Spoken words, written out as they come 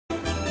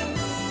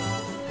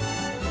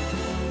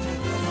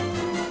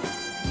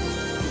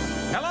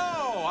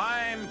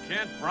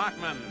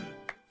Brockman.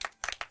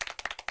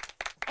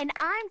 And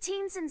I'm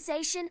teen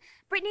sensation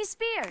Britney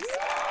Spears.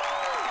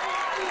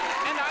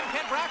 And I'm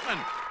Kent Brockman.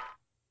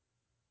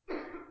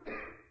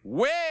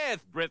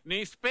 With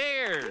Britney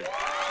Spears.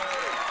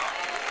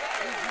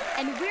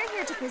 And we're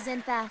here to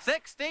present the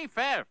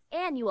 65th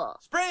annual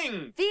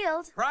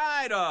Springfield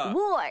Pride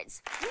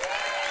Awards.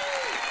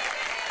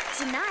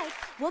 Tonight,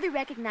 we'll be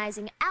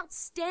recognizing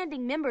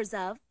outstanding members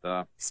of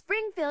the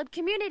Springfield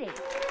community.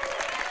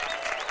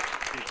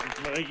 This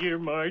is my year,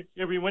 Marge.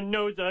 Everyone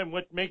knows I'm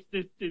what makes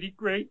this city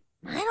great.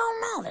 I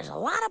don't know. There's a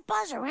lot of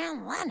buzz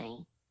around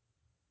Lenny.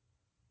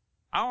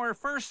 Our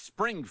first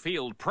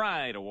Springfield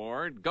Pride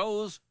Award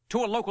goes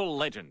to a local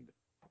legend.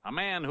 A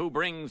man who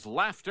brings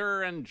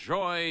laughter and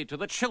joy to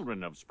the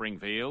children of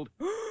Springfield.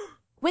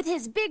 With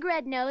his big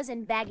red nose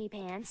and baggy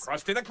pants.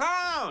 Krusty the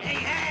Clown!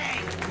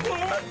 Hey!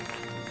 What?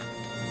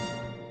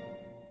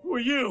 Who are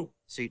you?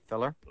 Seat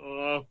filler.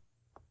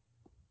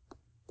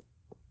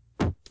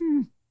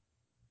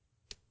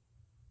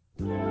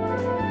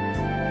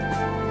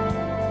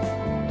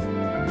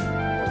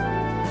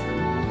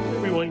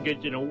 Everyone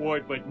gets an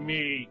award but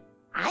me.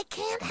 I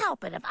can't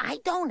help it if I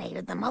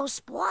donated the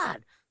most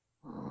blood.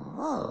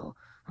 Oh,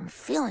 I'm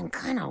feeling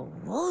kind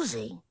of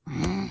woozy.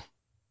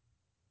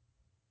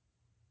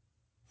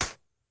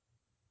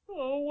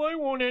 Oh, why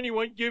won't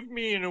anyone give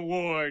me an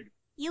award?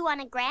 You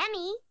want a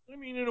Grammy? I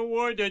mean an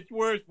award that's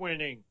worth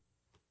winning.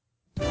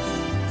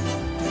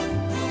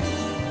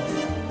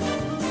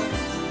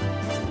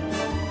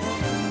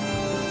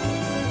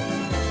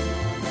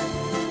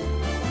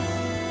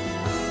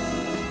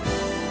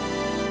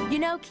 You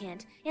know,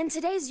 Kent, in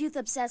today's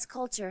youth-obsessed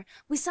culture,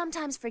 we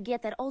sometimes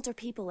forget that older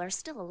people are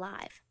still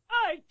alive.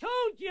 I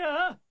told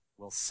ya!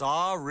 Well,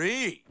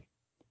 sorry.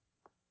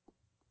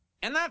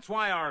 And that's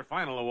why our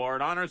final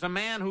award honors a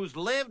man who's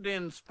lived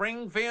in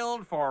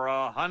Springfield for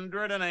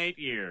 108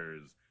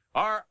 years.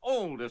 Our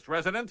oldest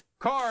resident,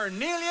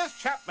 Cornelius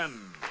Chapman.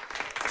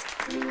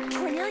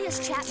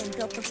 Cornelius Chapman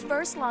built the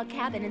first log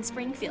cabin in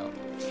Springfield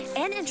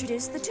and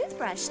introduced the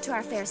toothbrush to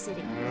our fair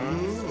city.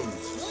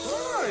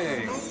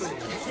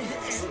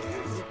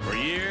 For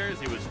years,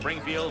 he was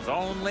Springfield's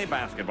only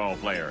basketball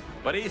player,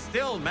 but he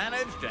still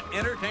managed to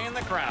entertain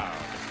the crowd.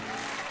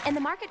 In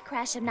the market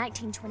crash of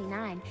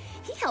 1929,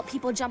 he helped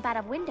people jump out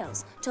of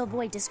windows to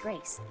avoid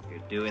disgrace. You're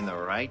doing the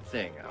right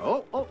thing.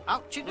 Oh,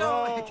 out you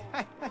go.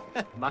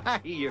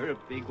 My, you're a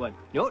big one.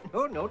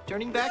 No,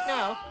 turning back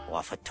now.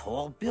 Off a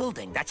tall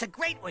building. That's a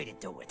great way to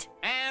do it.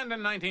 And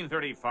in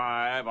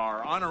 1935,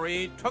 our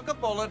honoree took a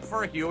bullet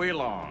for Huey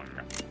Long.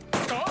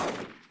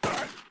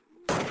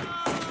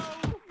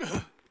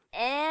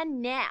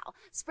 And now,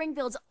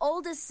 Springfield's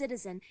oldest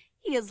citizen,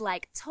 he is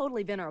like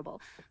totally venerable,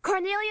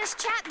 Cornelius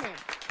Chapman.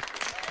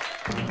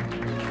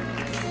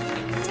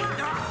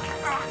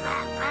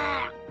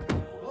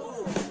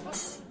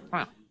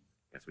 Well,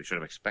 guess we should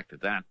have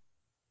expected that.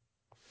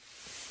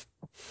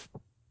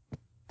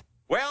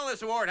 Well,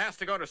 this award has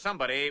to go to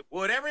somebody.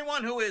 Would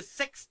everyone who is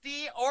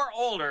 60 or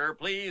older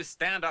please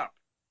stand up?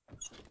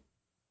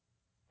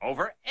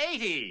 Over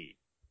 80.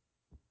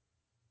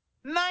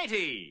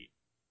 90.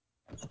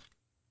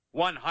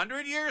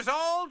 100 years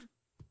old?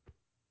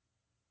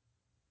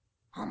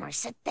 Homer,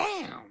 sit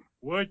down.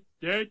 What's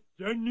that,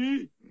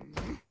 Sonny?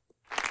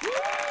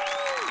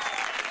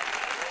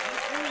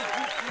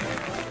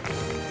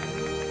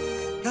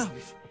 Oh,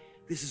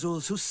 this is all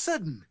so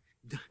sudden.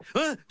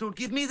 Don't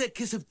give me that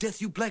kiss of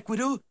death, you black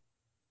widow.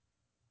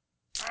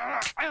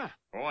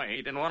 Boy, he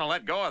didn't want to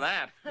let go of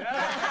that.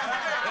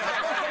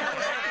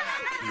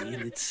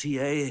 Okay, let's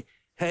see.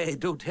 I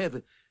don't have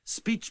a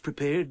speech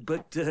prepared,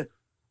 but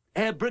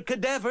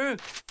abracadabra.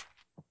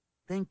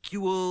 Thank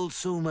you all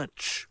so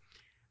much.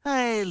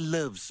 I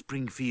love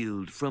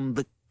Springfield, from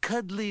the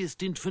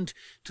cuddliest infant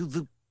to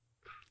the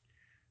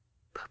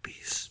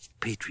puppies,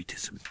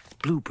 patriotism,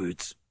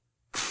 bluebirds.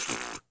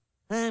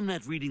 I'm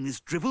not reading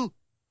this drivel.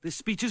 This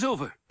speech is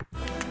over.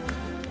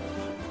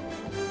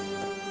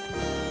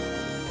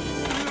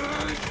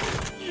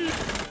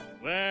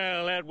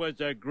 Well, that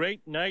was a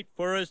great night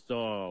for us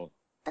all.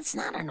 That's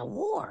not an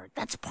award.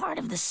 That's part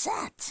of the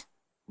set.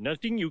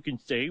 Nothing you can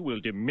say will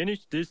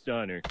diminish this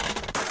honor.